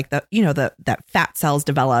knowing like that fat cells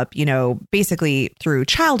develop, basically through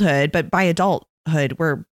childhood, but by adulthood,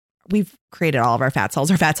 we've created all of our fat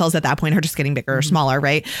cells. Our fat cells at that point are just getting bigger or smaller,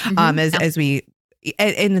 right? As we,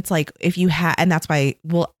 and it's like if you have, and that's why,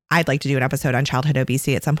 I'd like to do an episode on childhood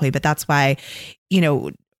obesity at some point, but that's why,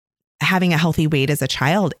 having a healthy weight as a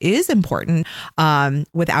child is important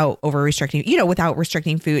without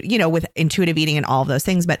restricting food, with intuitive eating and all of those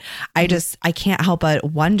things. But I can't help but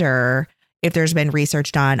wonder if there's been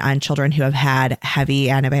research done on children who have had heavy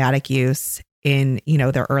antibiotic use in,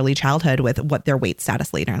 their early childhood with what their weight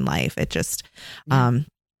status later in life. It just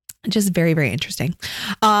very, very interesting.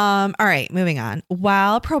 All right, moving on.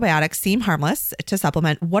 While probiotics seem harmless to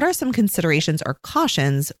supplement, what are some considerations or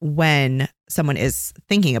cautions when someone is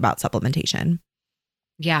thinking about supplementation?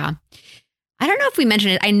 Yeah. I don't know if we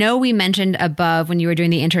mentioned it. I know we mentioned above when you were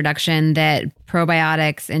doing the introduction that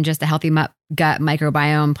probiotics and just a healthy gut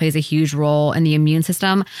microbiome plays a huge role in the immune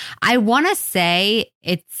system. I want to say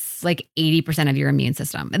it's like 80% of your immune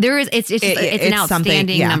system. It's an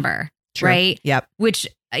outstanding number, True. Right? Yep. Which,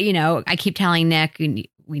 I keep telling Nick,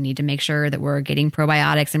 we need to make sure that we're getting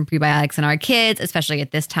probiotics and prebiotics in our kids, especially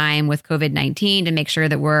at this time with COVID-19, to make sure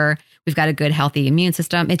that we've got a good, healthy immune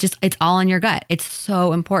system. It's all in your gut. It's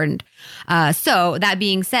so important. So that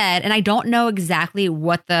being said, and I don't know exactly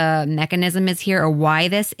what the mechanism is here or why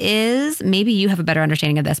this is. Maybe you have a better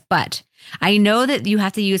understanding of this, but I know that you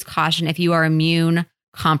have to use caution if you are immune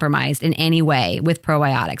compromised in any way with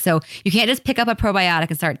probiotics. So you can't just pick up a probiotic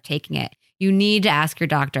and start taking it. You need to ask your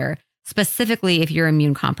doctor, specifically if you're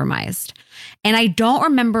immune compromised. And I don't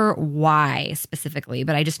remember why specifically,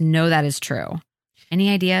 but I just know that is true. Any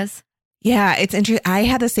ideas? Yeah, it's interesting. I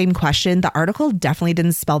had the same question. The article definitely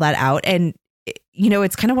didn't spell that out. And,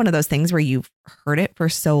 it's kind of one of those things where you've heard it for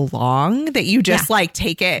so long that you just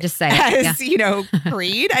take it just say it. as,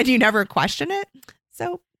 creed, and you never question it.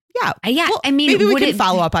 So, yeah. Well, I mean, maybe we can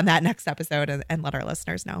follow up on that next episode and let our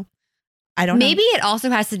listeners know. I don't know. Maybe it also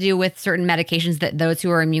has to do with certain medications that those who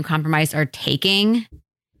are immune compromised are taking.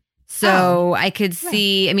 So I could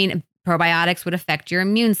see, probiotics would affect your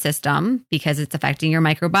immune system because it's affecting your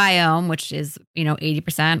microbiome, which is,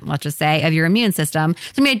 80%, let's just say, of your immune system.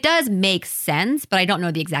 So, it does make sense, but I don't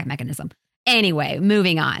know the exact mechanism. Anyway,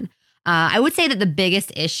 moving on. I would say that the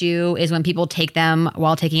biggest issue is when people take them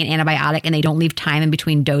while taking an antibiotic and they don't leave time in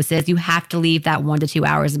between doses. You have to leave that 1 to 2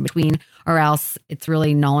 hours in between, or else it's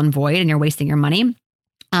really null and void and you're wasting your money.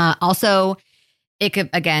 Also, it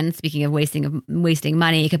could, again, speaking of wasting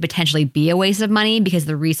money, it could potentially be a waste of money because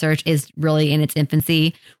the research is really in its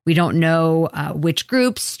infancy. We don't know which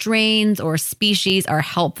groups, strains, or species are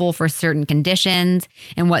helpful for certain conditions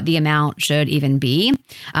and what the amount should even be,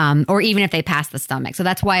 or even if they pass the stomach. So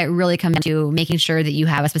that's why it really comes to making sure that you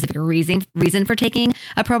have a specific reason for taking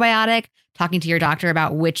a probiotic, talking to your doctor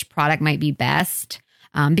about which product might be best.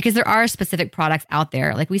 Because there are specific products out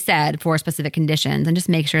there, like we said, for specific conditions, and just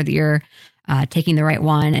make sure that you're taking the right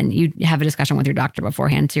one and you have a discussion with your doctor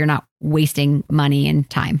beforehand so you're not wasting money and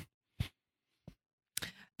time.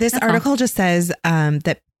 This article just says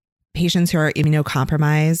that patients who are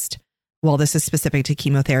immunocompromised, well, this is specific to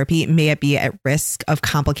chemotherapy, may be at risk of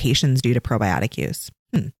complications due to probiotic use.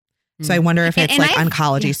 So I wonder if it's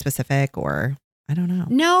oncology specific or... I don't know.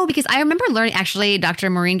 No, because I remember learning, actually, Dr.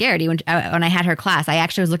 Maureen Garrity, when I had her class, I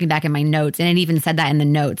actually was looking back in my notes and it even said that in the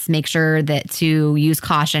notes, make sure that to use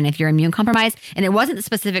caution if you're immune compromised. And it wasn't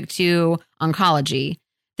specific to oncology.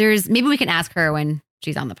 Maybe we can ask her when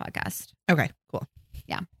she's on the podcast. Okay, cool.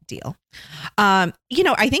 Yeah. Deal. I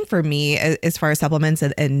think for me, as far as supplements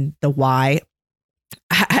and the why,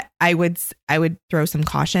 I would throw some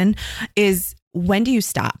caution is when do you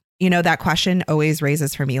stop? that question always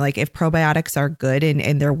raises for me, like, if probiotics are good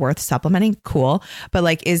and they're worth supplementing, cool. But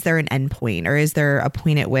like, is there an end point, or is there a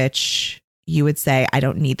point at which you would say, I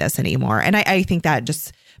don't need this anymore? And I think that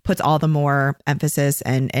just puts all the more emphasis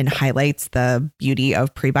and highlights the beauty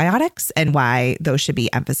of prebiotics and why those should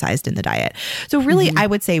be emphasized in the diet. So really, I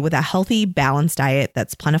would say with a healthy, balanced diet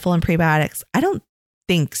that's plentiful in prebiotics, I don't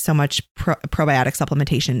think so much probiotic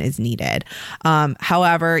supplementation is needed.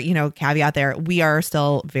 However, caveat there, we are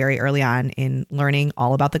still very early on in learning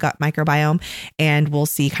all about the gut microbiome, and we'll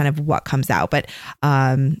see kind of what comes out. But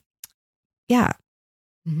I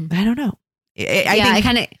don't know.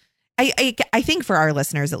 I think for our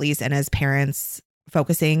listeners, at least, and as parents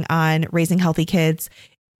focusing on raising healthy kids,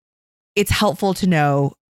 it's helpful to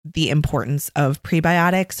know the importance of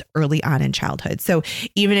prebiotics early on in childhood. So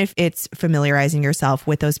even if it's familiarizing yourself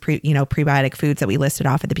with those prebiotic foods that we listed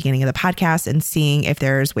off at the beginning of the podcast, and seeing if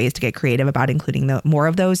there's ways to get creative about including more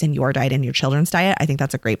of those in your diet and your children's diet, I think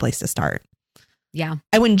that's a great place to start. Yeah.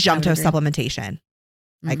 I wouldn't jump to supplementation,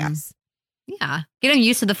 I guess. Yeah. Get them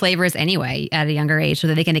used to the flavors anyway at a younger age so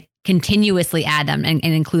that they can continuously add them and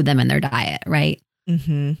include them in their diet. Right.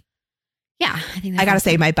 Mm-hmm. Yeah. I got to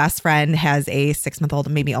say, my best friend has a 6-month-old,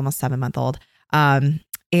 maybe almost 7-month-old.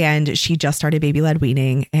 And she just started baby-led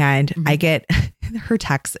weaning, and I get her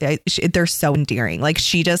texts. They're so endearing. Like,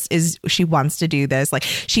 she wants to do this. Like,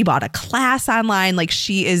 she bought a class online. Like,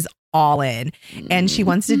 she is all in, and she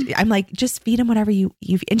wants to. I'm like, just feed him whatever you.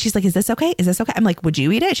 And she's like, is this okay? Is this okay? I'm like, would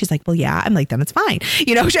you eat it? She's like, well, yeah. I'm like, then it's fine.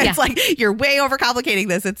 It's like, you're way overcomplicating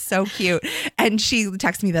this. It's so cute. And she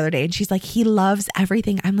texted me the other day, and she's like, he loves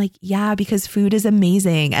everything. I'm like, yeah, because food is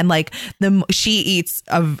amazing. And like, she eats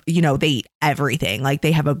they eat everything. Like,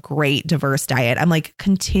 they have a great diverse diet. I'm like,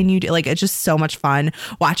 it's just so much fun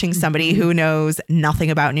watching somebody who knows nothing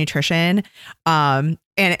about nutrition.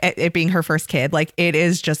 And it being her first kid, like, it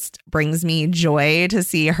is just brings me joy to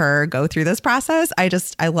see her go through this process.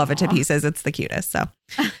 I love it to pieces. It's the cutest. So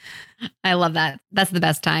I love that. That's the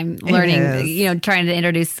best time learning, trying to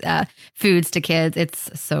introduce foods to kids.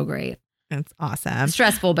 It's so great. It's awesome.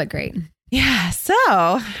 Stressful, but great. Yeah. So,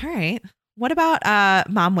 all right. What about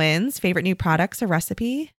Mom Wins? Favorite new products or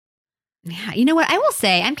recipe? Yeah, you know what? I will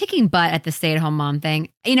say I'm kicking butt at the stay-at-home mom thing.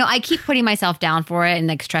 I keep putting myself down for it and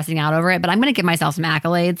like stressing out over it, but I'm going to give myself some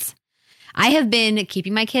accolades. I have been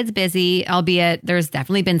keeping my kids busy, albeit there's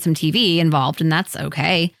definitely been some TV involved, and that's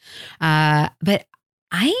okay. But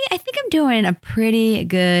I think I'm doing a pretty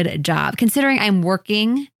good job considering I'm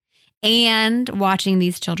working and watching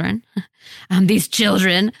these children.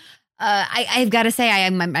 I've got to say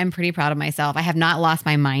I'm pretty proud of myself. I have not lost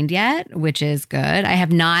my mind yet, which is good. I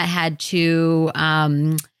have not had to,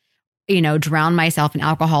 drown myself in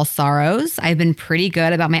alcohol sorrows. I've been pretty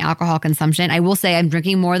good about my alcohol consumption. I will say I'm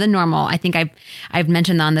drinking more than normal. I think I've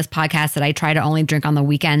mentioned on this podcast that I try to only drink on the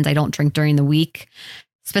weekends. I don't drink during the week,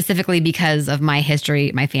 specifically because of my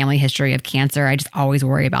family history of cancer. I just always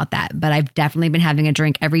worry about that. But I've definitely been having a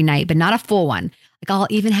drink every night, but not a full one. Like, I'll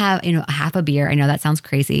even have, a half a beer. I know that sounds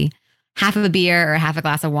crazy. Half of a beer or half a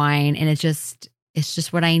glass of wine. And it's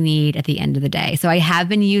just what I need at the end of the day. So I have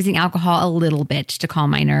been using alcohol a little bit to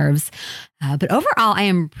calm my nerves. But overall, I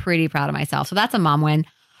am pretty proud of myself. So that's a mom win.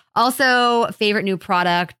 Also, favorite new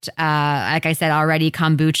product, like I said already,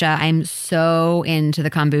 kombucha. I'm so into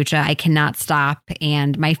the kombucha. I cannot stop.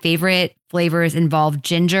 And my favorite flavors involve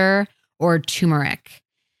ginger or turmeric.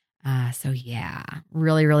 So yeah,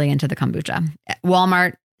 really, really into the kombucha.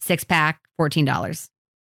 Walmart, 6-pack, $14.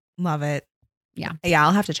 Love it. Yeah. Yeah,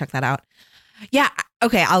 I'll have to check that out. Yeah.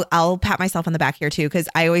 Okay. I'll pat myself on the back here too, because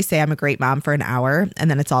I always say I'm a great mom for an hour,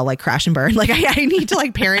 and then it's all like crash and burn. Like, I need to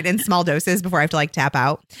like parent in small doses before I have to like tap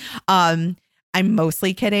out. I'm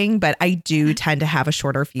mostly kidding, but I do tend to have a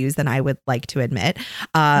shorter fuse than I would like to admit.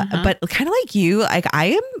 But kind of like you, like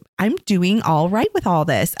I'm doing all right with all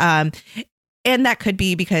this. And that could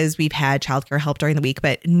be because we've had childcare help during the week,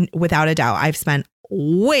 but without a doubt, I've spent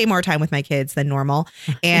way more time with my kids than normal.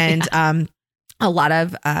 And a lot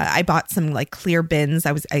of I bought some like clear bins.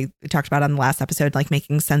 I talked about on the last episode, like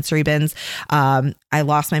making sensory bins. I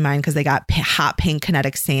lost my mind because they got hot pink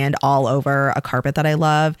kinetic sand all over a carpet that I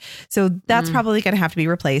love. So that's probably going to have to be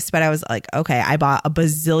replaced. But I was like, okay, I bought a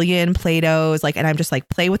bazillion Play-Dohs, like, and I'm just like,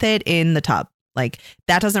 play with it in the tub. Like,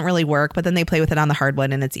 that doesn't really work, but then they play with it on the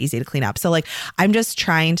hardwood and it's easy to clean up. So like, I'm just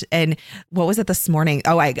trying to, and what was it this morning?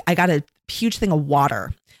 Oh, I got a huge thing of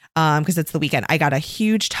water. Because it's the weekend. I got a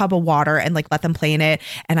huge tub of water and like let them play in it.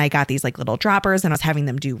 And I got these like little droppers, and I was having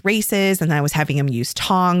them do races, and then I was having them use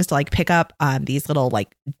tongs to like pick up these little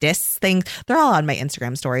like discs things. They're all on my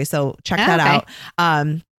Instagram story, so check that out.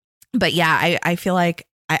 But yeah, I feel like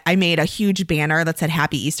I made a huge banner that said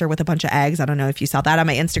Happy Easter with a bunch of eggs. I don't know if you saw that on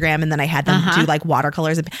my Instagram. And then I had them do like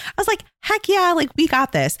watercolors. I was like, heck yeah, like we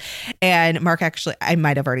got this. And Mark, actually, I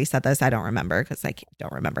might have already said this. I don't remember because I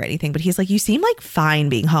don't remember anything. But he's like, you seem like fine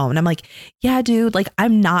being home. And I'm like, yeah, dude, like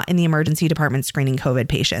I'm not in the emergency department screening COVID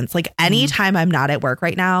patients. Like anytime I'm not at work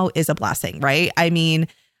right now is a blessing, right? I mean,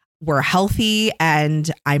 we're healthy and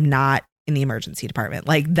I'm not in the emergency department.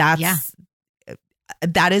 Like that's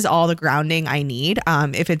that is all the grounding I need.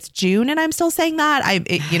 If it's June and I'm still saying that,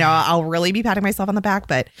 I'll really be patting myself on the back.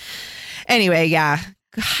 But anyway, yeah.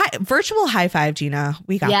 Virtual high five, Gina.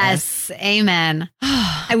 We got this. Yes. Amen.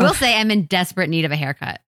 I will say I'm in desperate need of a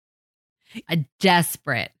haircut.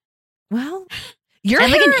 Well, your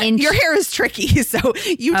hair is tricky. So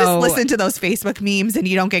you just listen to those Facebook memes and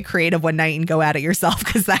you don't get creative one night and go at it yourself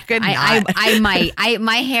because that could not. I might.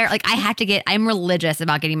 My hair, like I have to get, I'm religious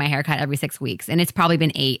about getting my hair cut every 6 weeks and it's probably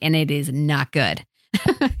been 8 and it is not good.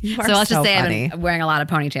 So let's just say funny. I've been wearing a lot of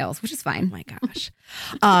ponytails, which is fine. Oh my gosh.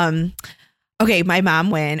 Okay, my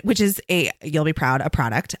mom went, which is you'll be proud, a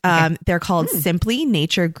product. They're called Simply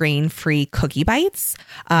Nature Grain-Free Cookie Bites.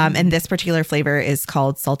 And this particular flavor is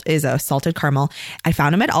a salted caramel. I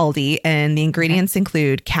found them at Aldi and the ingredients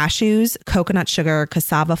include cashews, coconut sugar,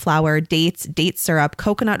 cassava flour, dates, date syrup,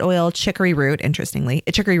 coconut oil, chicory root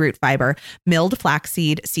fiber, milled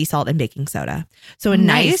flaxseed, sea salt, and baking soda. So a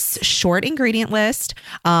nice short ingredient list.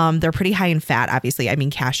 They're pretty high in fat, obviously. I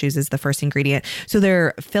mean, cashews is the first ingredient. So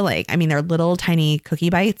they're filling. I mean, they're little tiny cookie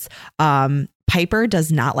bites. Piper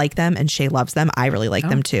does not like them and Shay loves them. I really like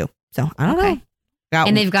them too. So I don't know.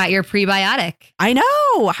 And they've got your prebiotic. I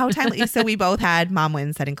know. How timely. So we both had mom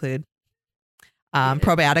wins that include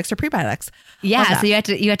probiotics or prebiotics. Yeah. So you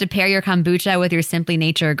have to pair your kombucha with your Simply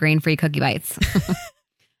Nature grain-free cookie bites.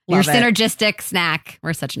 Your synergistic snack.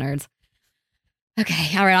 We're such nerds.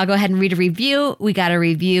 Okay. All right. I'll go ahead and read a review. We got a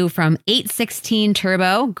review from 816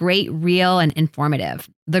 Turbo. Great, real, and informative.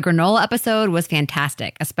 The granola episode was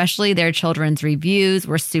fantastic, especially their children's reviews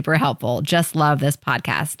were super helpful. Just love this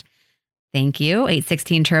podcast. Thank you,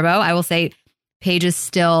 816 Turbo. I will say Paige is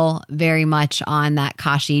still very much on that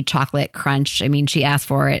Kashi chocolate crunch. I mean, she asked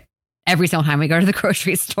for it every single time we go to the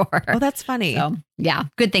grocery store. Oh, that's funny. So, yeah,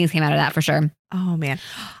 good things came out of that for sure. Oh, man.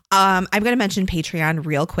 I'm going to mention Patreon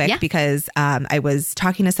real quick because I was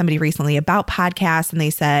talking to somebody recently about podcasts and they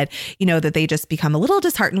said, that they just become a little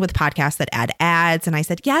disheartened with podcasts that add ads. And I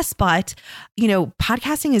said, yes, but,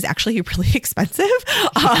 podcasting is actually really expensive.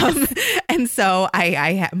 And so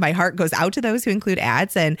my heart goes out to those who include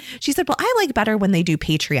ads. And she said, well, I like better when they do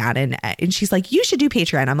Patreon. And she's like, you should do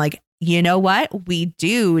Patreon. I'm like, you know what? We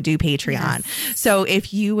do Patreon. Yes. So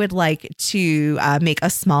if you would like to make a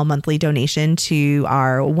small monthly donation to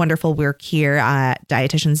our wonderful work here at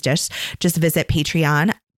Dietitian's Dish, just visit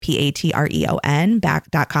Patreon,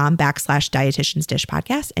 patreon.com/Dietitian's Dish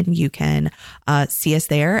podcast. And you can see us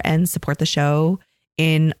there and support the show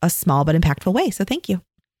in a small but impactful way. So thank you.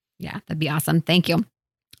 Yeah, that'd be awesome. Thank you.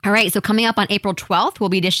 All right. So coming up on April 12th, we'll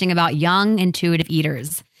be dishing about young intuitive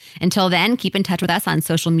eaters. Until then, keep in touch with us on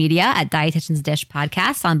social media at Dietitian's Dish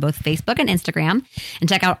Podcast on both Facebook and Instagram. And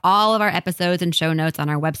check out all of our episodes and show notes on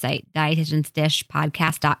our website,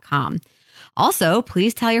 dietitiansdishpodcast.com. Also,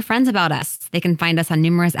 please tell your friends about us. They can find us on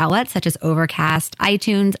numerous outlets such as Overcast,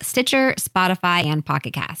 iTunes, Stitcher, Spotify, and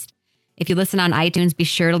Pocket Cast. If you listen on iTunes, be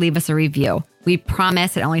sure to leave us a review. We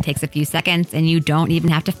promise it only takes a few seconds and you don't even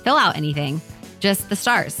have to fill out anything. Just the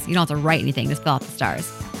stars. You don't have to write anything, just fill out the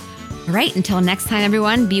stars. All right, until next time,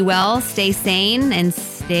 everyone, be well, stay sane, and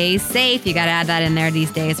stay safe. You got to add that in there these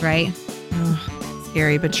days, right? Oh,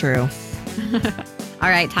 scary, but true. All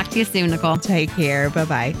right, talk to you soon, Nicole. Take care.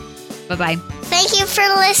 Bye-bye. Bye-bye. Thank you for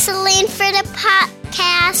listening for the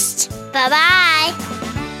podcast. Bye-bye.